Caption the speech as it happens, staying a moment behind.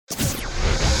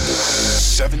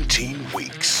17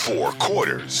 weeks, 4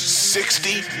 quarters,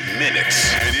 60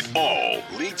 minutes, and it all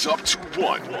leads up to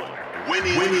one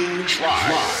winning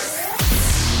drive.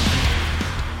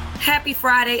 Happy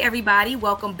Friday, everybody.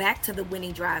 Welcome back to the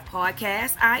Winning Drive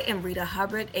podcast. I am Rita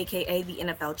Hubbard, a.k.a. the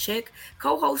NFL Chick,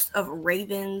 co-host of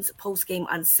Ravens Postgame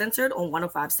Uncensored on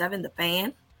 105.7 The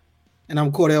Fan. And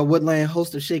I'm Cordell Woodland,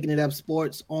 host of Shaking It Up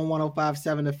Sports on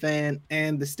 105.7 The Fan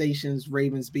and the station's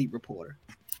Ravens beat reporter.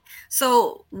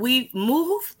 So we've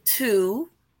moved to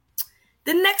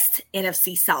the next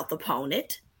NFC South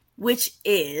opponent, which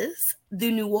is the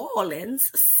New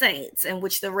Orleans Saints, in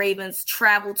which the Ravens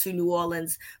traveled to New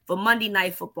Orleans for Monday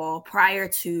Night Football prior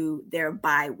to their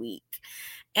bye week.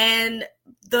 And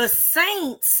the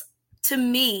Saints, to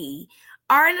me,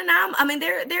 are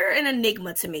they're an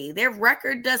enigma to me. Their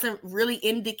record doesn't really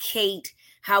indicate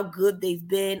how good they've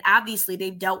been. Obviously,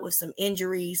 they've dealt with some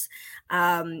injuries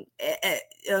on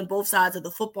both sides of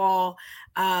the football.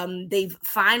 They've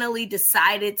finally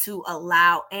decided to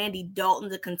allow Andy Dalton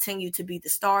to continue to be the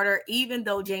starter, even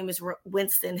though Jameis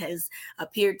Winston has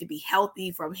appeared to be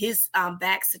healthy from his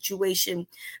back situation.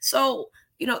 So,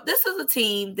 this is a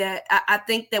team that I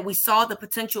think that we saw the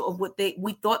potential of what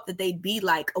we thought that they'd be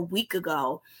like a week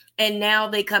ago. And now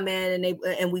they come in and they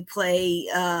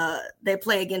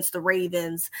play against the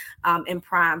Ravens in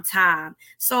prime time.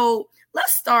 So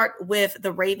let's start with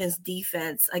the Ravens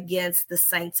defense against the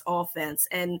Saints offense.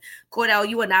 And Cordell,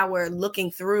 you and I were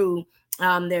looking through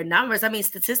their numbers. I mean,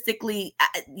 statistically,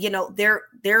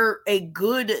 they're a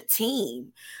good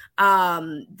team.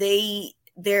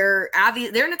 They're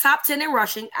in the top 10 in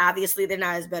rushing. Obviously, they're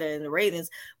not as better than the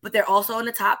Ravens, but they're also in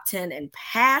the top 10 in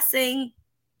passing.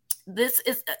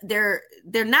 They're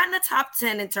not in the top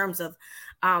 10 in terms of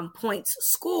points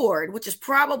scored, which is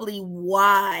probably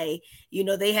why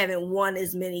they haven't won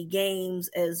as many games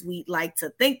as we'd like to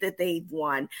think that they've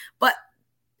won. But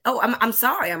I'm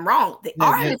sorry, I'm wrong. They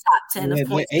are in the top 10 of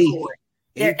points scored.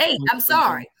 They're 8. I'm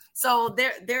sorry. So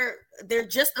they're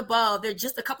just above. They're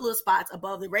just a couple of spots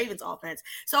above the Ravens offense.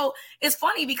 So it's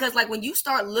funny because when you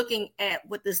start looking at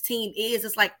what this team is,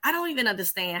 it's like I don't even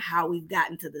understand how we've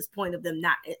gotten to this point of them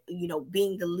not,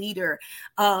 being the leader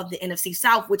of the NFC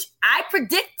South, which I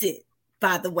predicted,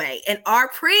 by the way, in our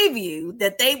preview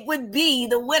that they would be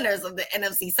the winners of the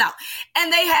NFC South,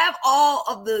 and they have all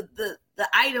of the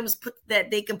items that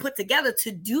they can put together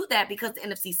to do that because the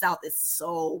NFC South is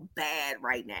so bad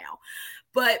right now.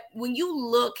 But when you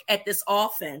look at this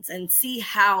offense and see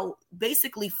how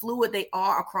basically fluid they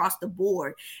are across the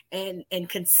board and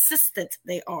consistent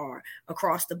they are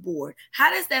across the board,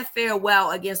 how does that fare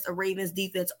well against a Ravens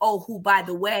defense? Who, by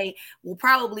the way, will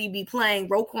probably be playing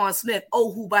Roquan Smith.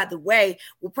 Who, by the way,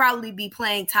 will probably be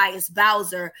playing Tyus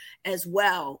Bowser as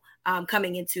well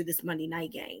coming into this Monday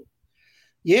night game.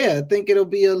 Yeah, I think it'll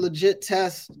be a legit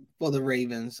test for the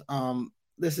Ravens.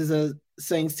 This is a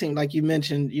Saints team, like you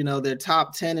mentioned, they're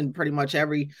top 10 in pretty much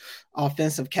every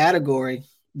offensive category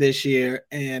this year.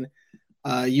 And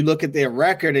you look at their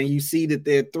record and you see that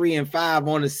they're 3-5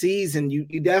 on the season.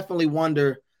 You definitely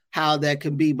wonder how that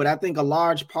could be. But I think a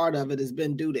large part of it has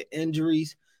been due to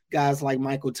injuries. Guys like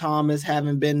Michael Thomas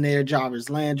haven't been there.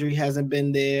 Jarvis Landry hasn't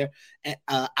been there. And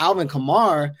Alvin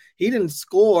Kamara, he didn't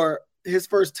score his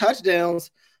first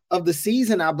touchdowns of the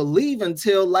season, I believe,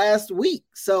 until last week.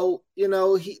 So,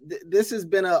 this has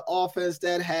been an offense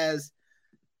that has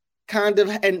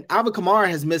and Alvin Kamara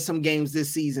has missed some games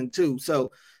this season too.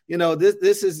 So,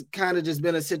 this has kind of just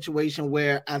been a situation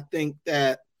where I think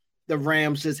that the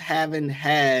Rams just haven't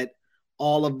had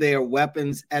all of their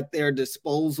weapons at their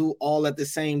disposal all at the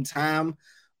same time.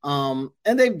 And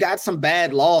they've got some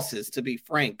bad losses, to be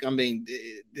frank. I mean,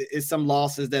 it's some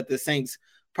losses that the Saints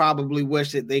probably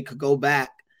wish that they could go back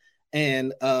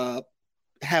and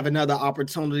have another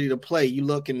opportunity to play. You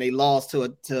look and they lost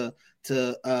to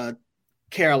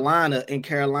Carolina in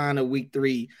Carolina week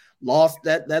 3.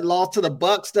 That loss to the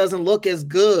Bucs doesn't look as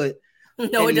good.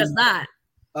 No, it does not.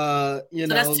 So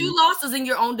that's 2 losses in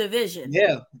your own division.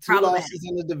 Yeah, 2 losses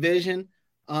in the division.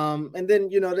 And then,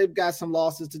 they've got some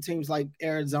losses to teams like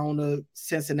Arizona,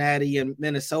 Cincinnati, and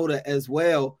Minnesota as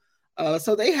well.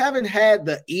 So they haven't had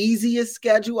the easiest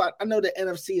schedule. I know the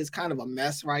NFC is kind of a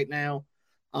mess right now,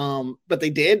 but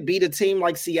they did beat a team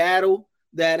like Seattle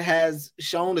that has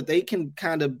shown that they can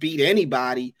kind of beat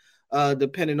anybody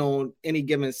depending on any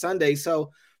given Sunday.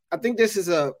 So I think this is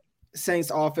a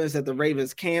Saints offense that the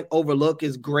Ravens can't overlook.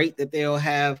 It's great that they'll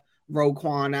have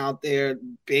Roquan out there,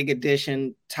 big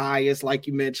addition, Tyus, like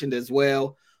you mentioned as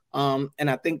well. And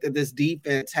I think that this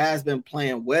defense has been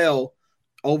playing well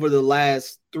over the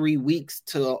last 3 weeks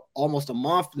to almost a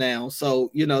month now.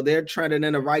 So, they're trending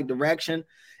in the right direction.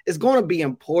 It's going to be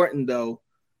important, though,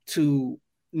 to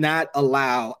not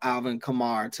allow Alvin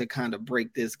Kamara to kind of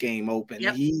break this game open.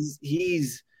 Yep.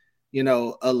 He's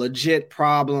a legit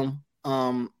problem.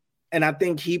 And I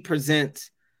think he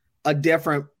presents a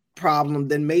different problem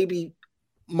than maybe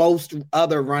most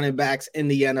other running backs in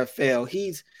the NFL.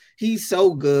 He's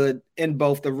so good in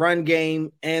both the run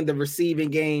game and the receiving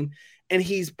game. And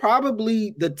he's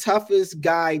probably the toughest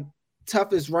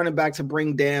running back to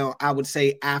bring down, I would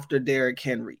say, after Derrick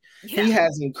Henry. Yeah. He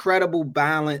has incredible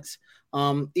balance.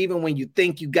 Even when you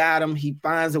think you got him, he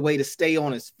finds a way to stay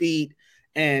on his feet.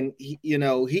 And, he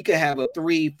could have a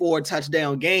 3-4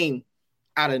 touchdown game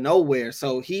out of nowhere.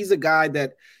 So he's a guy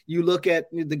that you look at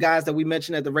the guys that we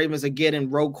mentioned that the Ravens are getting,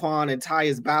 Roquan and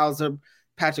Tyus Bowser.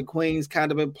 Patrick Queen's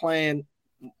kind of been playing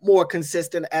more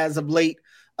consistent as of late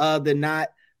than not.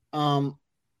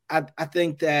 I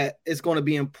think that it's going to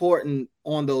be important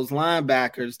on those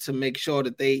linebackers to make sure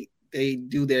that they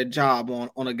do their job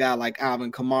on a guy like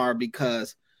Alvin Kamara,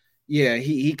 because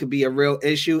he could be a real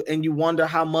issue. And you wonder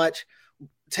how much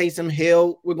Taysom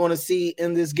Hill we're going to see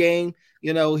in this game.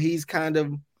 He's kind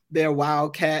of their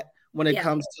wildcat when it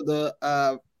comes to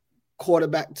the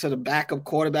quarterback, to the backup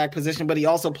quarterback position, but he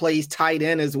also plays tight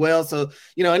end as well. So,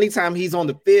 anytime he's on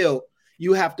the field,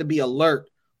 you have to be alert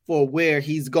for where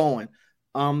he's going.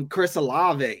 Chris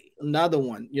Olave, another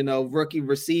one, rookie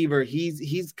receiver.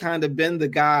 He's kind of been the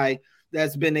guy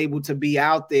that's been able to be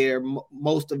out there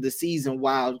most of the season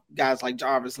while guys like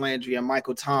Jarvis Landry and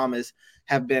Michael Thomas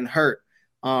have been hurt.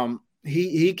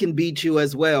 He can beat you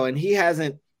as well. And he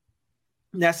hasn't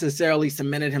necessarily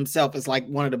cemented himself as like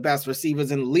one of the best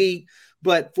receivers in the league,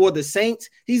 but for the Saints,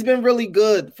 he's been really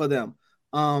good for them.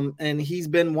 And he's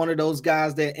been one of those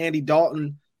guys that Andy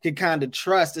Dalton can kind of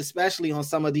trust, especially on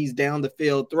some of these down the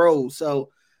field throws. So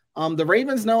the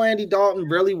Ravens know Andy Dalton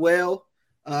really well.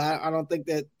 I don't think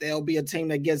that there'll be a team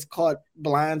that gets caught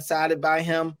blindsided by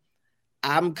him.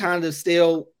 I'm kind of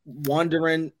still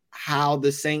wondering how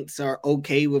the Saints are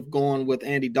okay with going with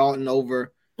Andy Dalton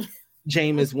over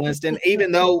Jameis Winston,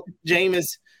 even though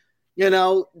Jameis,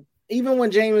 even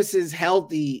when Jameis is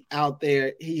healthy out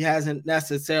there, he hasn't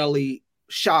necessarily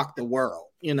shocked the world.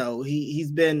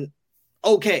 He's been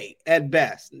okay at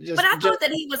best. But I thought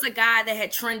that he was a guy that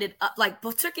had trended up, like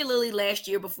particularly last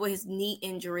year before his knee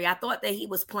injury. I thought that he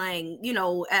was playing,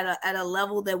 at a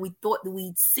level that we thought that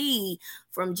we'd see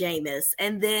from Jameis.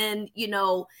 And then,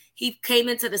 he came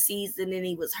into the season and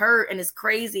he was hurt, and it's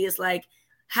crazy. It's like,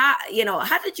 how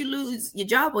did you lose your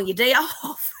job on your day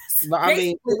off? I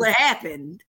mean, what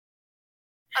happened?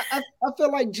 I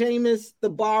feel like Jameis,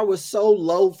 the bar was so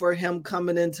low for him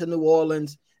coming into New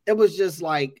Orleans. It was just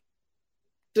like,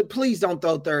 please don't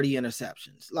throw 30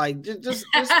 interceptions. Like, just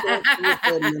don't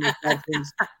throw 30 interceptions,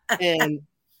 and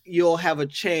you'll have a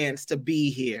chance to be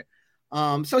here.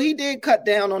 So he did cut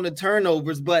down on the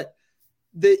turnovers, but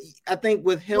I think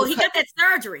with him, he got that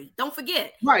surgery. Don't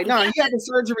forget, right? No, he had the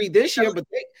surgery this year, but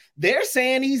they're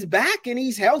saying he's back and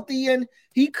he's healthy and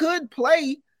he could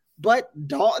play. But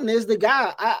Dalton is the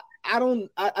guy.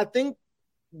 I think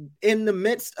in the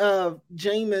midst of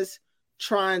Jameis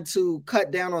trying to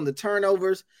cut down on the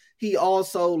turnovers, he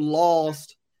also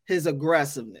lost his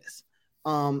aggressiveness.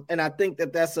 And I think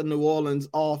that that's a New Orleans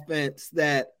offense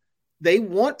that they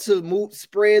want to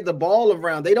spread the ball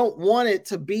around. They don't want it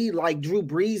to be like Drew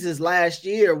Brees' last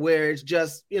year where it's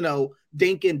just,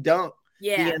 dink and dunk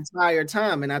the entire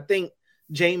time. And I think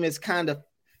Jameis kind of,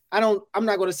 I'm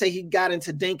not going to say he got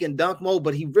into dink and dunk mode,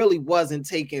 but he really wasn't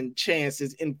taking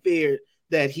chances in fear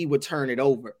that he would turn it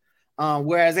over.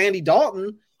 Whereas Andy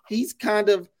Dalton, he's kind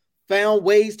of found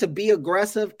ways to be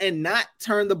aggressive and not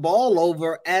turn the ball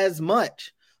over as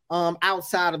much.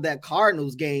 Outside of that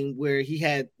Cardinals game where he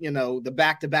had, the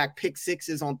back-to-back pick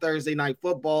sixes on Thursday Night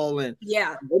Football, and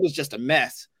it was just a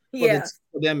mess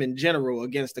for them in general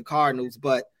against the Cardinals.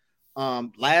 But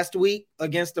last week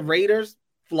against the Raiders,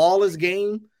 flawless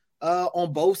game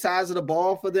on both sides of the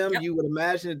ball for them. You would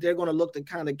imagine that they're going to look to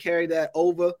kind of carry that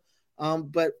over.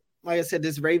 But like I said,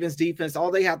 this Ravens defense,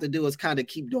 all they have to do is kind of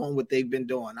keep doing what they've been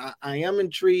doing. I am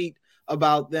intrigued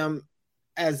about them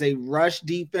as a rush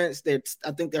defense.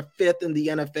 I think they're fifth in the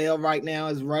NFL right now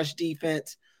as rush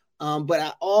defense. But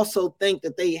I also think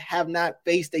that they have not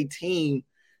faced a team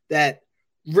that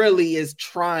really is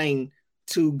trying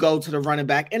to go to the running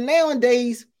back. And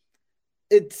nowadays,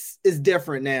 it's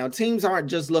different now. Teams aren't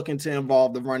just looking to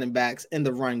involve the running backs in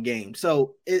the run game.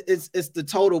 So it's the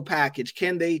total package.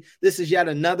 This is yet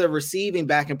another receiving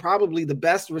back, and probably the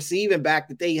best receiving back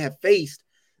that they have faced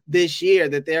this year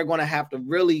that they're going to have to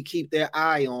really keep their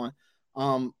eye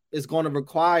on. Is going to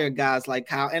require guys like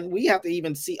Kyle. And we have to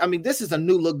even see, this is a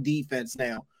new look defense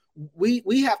now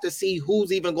we have to see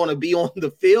who's even going to be on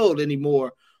the field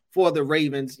anymore for the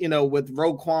Ravens. With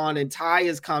Roquan and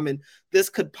Tyus coming, this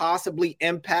could possibly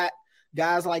impact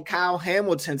guys like Kyle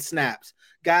Hamilton snaps,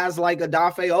 guys like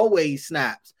Odafe Oweh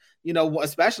snaps.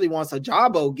 Especially once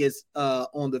Ajabo gets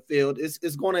on the field,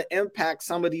 it's going to impact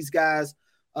some of these guys'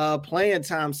 playing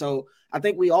time. So I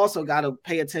think we also got to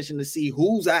pay attention to see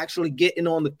who's actually getting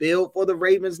on the field for the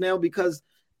Ravens now, because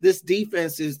this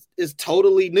defense is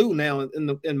totally new now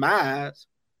in my eyes.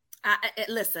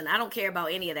 Listen, I don't care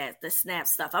about any of that, the snap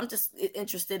stuff. I'm just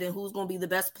interested in who's going to be the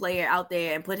best player out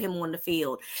there and put him on the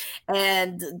field.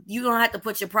 And you don't have to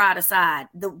put your pride aside.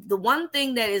 The one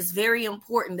thing that is very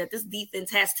important that this defense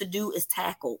has to do is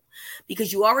tackle,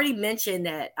 because you already mentioned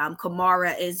that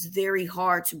Kamara is very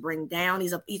hard to bring down.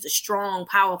 He's a strong,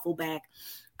 powerful back,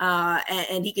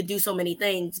 and he could do so many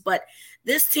things. But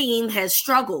this team has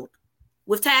struggled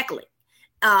with tackling.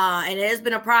 And it has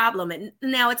been a problem. And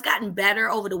now it's gotten better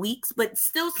over the weeks, but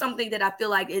still something that I feel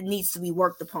like it needs to be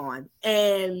worked upon.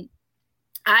 And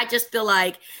I just feel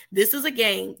like this is a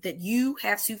game that you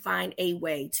have to find a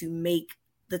way to make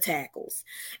the tackles.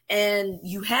 And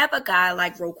you have a guy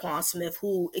like Roquan Smith,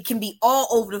 who it can be all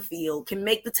over the field, can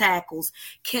make the tackles,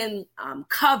 can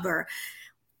cover.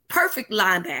 Perfect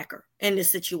linebacker in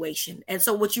this situation. And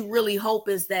so what you really hope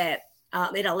is that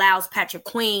it allows Patrick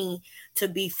Queen to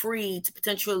be free to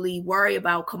potentially worry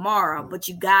about Kamara, but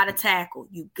you got to tackle.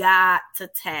 You got to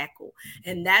tackle.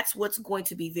 And that's what's going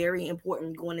to be very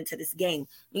important going into this game.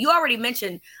 You already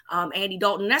mentioned Andy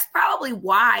Dalton. That's probably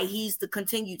why he's the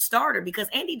continued starter, because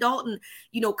Andy Dalton,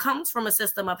 comes from a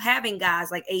system of having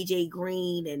guys like AJ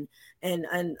Green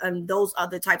and those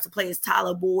other types of players,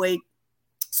 Tyler Boyd.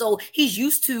 So he's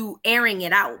used to airing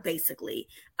it out, basically.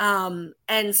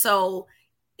 And so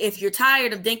if you're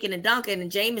tired of dinking and dunking,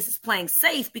 and Jameis is playing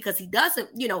safe because he doesn't,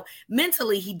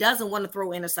 mentally, he doesn't want to throw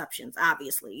interceptions,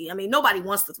 obviously. I mean, nobody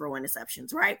wants to throw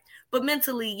interceptions, right? But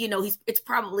mentally, it's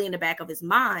probably in the back of his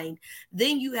mind.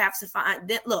 Then you have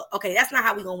to look, okay, that's not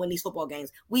how we're going to win these football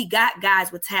games. We got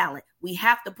guys with talent. We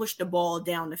have to push the ball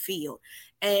down the field.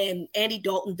 And Andy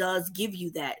Dalton does give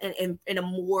you that in a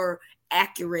more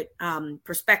accurate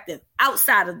perspective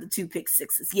outside of the 2 pick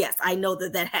sixes. Yes, I know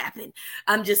that happened.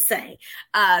 I'm just saying.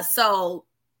 So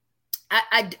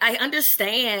I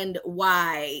understand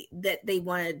why that they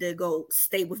wanted to go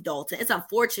stay with Dalton. It's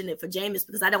unfortunate for Jameis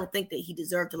because I don't think that he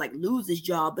deserved to lose his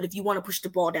job. But if you want to push the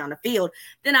ball down the field,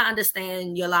 then I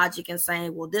understand your logic in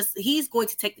saying, well, he's going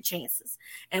to take the chances.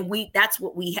 And that's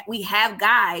what we have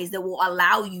guys that will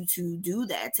allow you to do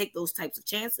that, take those types of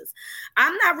chances.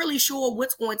 I'm not really sure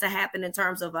what's going to happen in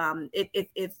terms of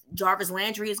if Jarvis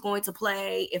Landry is going to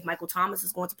play, if Michael Thomas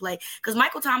is going to play, because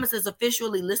Michael Thomas is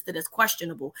officially listed as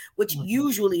questionable, which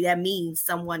usually that means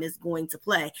someone is going to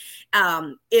play.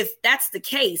 If that's the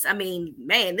case, I mean,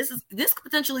 man, this could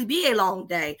potentially be a long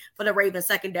day for the Ravens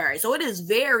secondary. So it is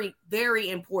very,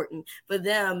 very important for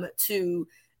them to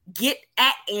get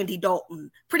at Andy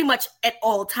Dalton pretty much at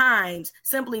all times,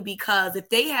 simply because if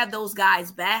they have those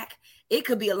guys back, it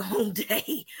could be a long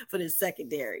day for the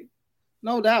secondary.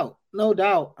 No doubt.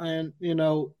 And,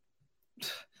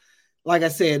 like I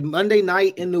said, Monday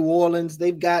night in New Orleans,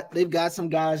 they've got some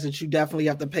guys that you definitely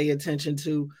have to pay attention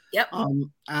to. Yep.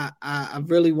 I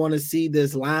really want to see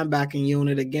this linebacking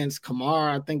unit against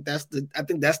Kamara. I think that's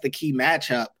the key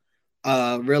matchup.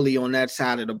 Really on that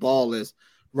side of the ball is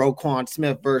Roquan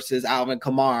Smith versus Alvin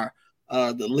Kamara,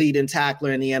 the leading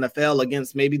tackler in the NFL,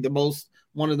 against maybe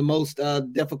one of the most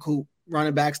difficult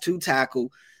running backs to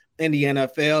tackle in the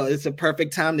NFL. It's a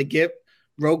perfect time to get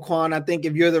Roquan, I think,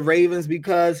 if you're the Ravens,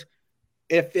 because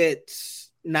if it's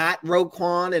not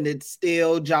Roquan and it's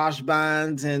still Josh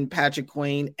Bynes and Patrick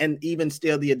Queen, and even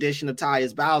still the addition of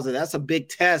Tyus Bowser, that's a big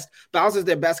test. Bowser's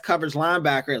their best coverage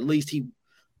linebacker, at least he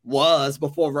was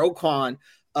before Roquan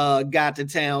got to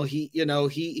town. He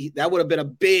that would have been a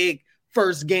big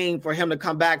first game for him to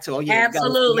come back to. Oh yeah,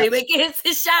 absolutely.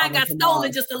 His shine got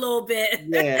stolen just a little bit.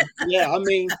 Yeah. I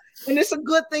mean, and it's a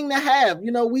good thing to have.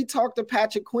 We talked to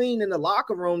Patrick Queen in the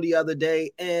locker room the other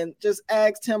day and just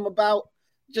asked him about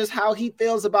just how he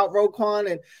feels about Roquan.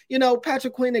 And,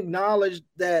 Patrick Queen acknowledged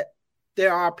that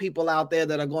there are people out there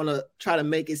that are going to try to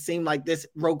make it seem like this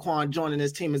Roquan joining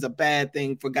this team is a bad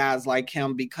thing for guys like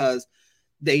him because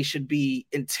they should be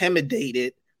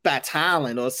intimidated by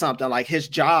talent or something, like his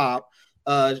job.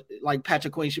 Like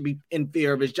Patrick Queen should be in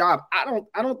fear of his job. I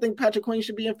don't think Patrick Queen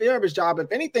should be in fear of his job.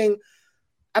 If anything,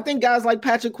 I think guys like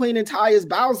Patrick Queen and Tyus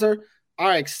Bowser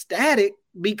are ecstatic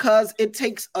because it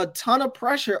takes a ton of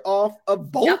pressure off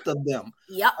of both of them.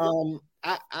 Yep.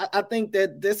 I think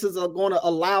that this is going to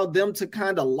allow them to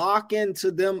kind of lock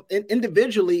into them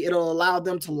individually. It'll allow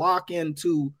them to lock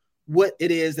into what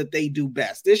it is that they do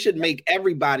best. This should make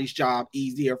everybody's job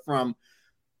easier from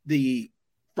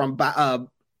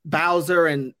Bowser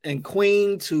and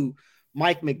Queen to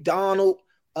Mike McDonald.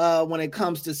 When it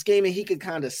comes to scheming, he could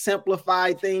kind of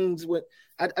simplify things.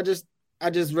 I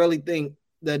just really think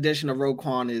the addition of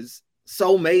Roquan is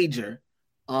so major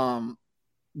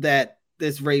that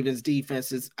this Ravens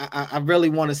defense is. I really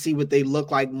want to see what they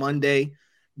look like Monday,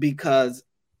 because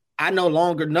I no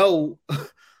longer know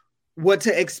what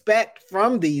to expect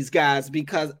from these guys,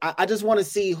 because I just want to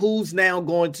see who's now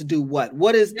going to do what.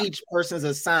 What is each person's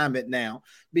assignment now?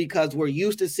 Because we're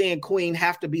used to seeing Queen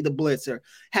have to be the blitzer,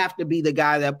 have to be the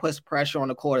guy that puts pressure on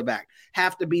the quarterback,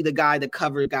 have to be the guy to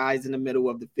cover guys in the middle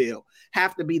of the field,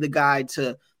 have to be the guy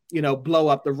to, blow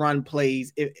up the run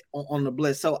plays on the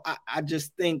blitz. So I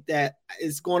just think that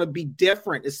it's going to be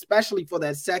different, especially for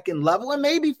that second level, and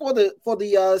maybe for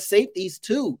the safeties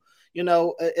too.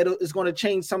 It's going to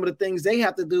change some of the things they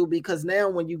have to do, because now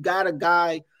when you got a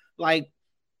guy like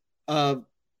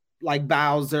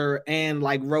Bowser and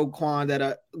like Roquan that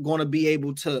are going to be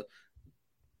able to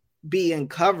be in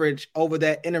coverage over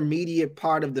that intermediate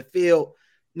part of the field,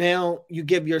 now you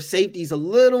give your safeties a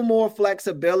little more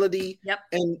flexibility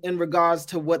in regards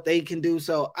to what they can do.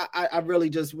 So I really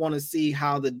just want to see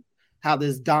how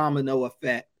this domino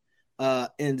effect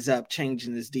ends up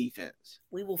changing this defense.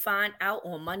 We will find out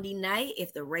on Monday night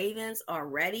if the Ravens are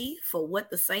ready for what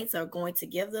the Saints are going to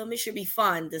give them. It should be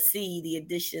fun to see the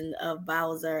addition of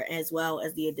Bowser as well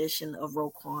as the addition of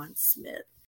Roquan Smith.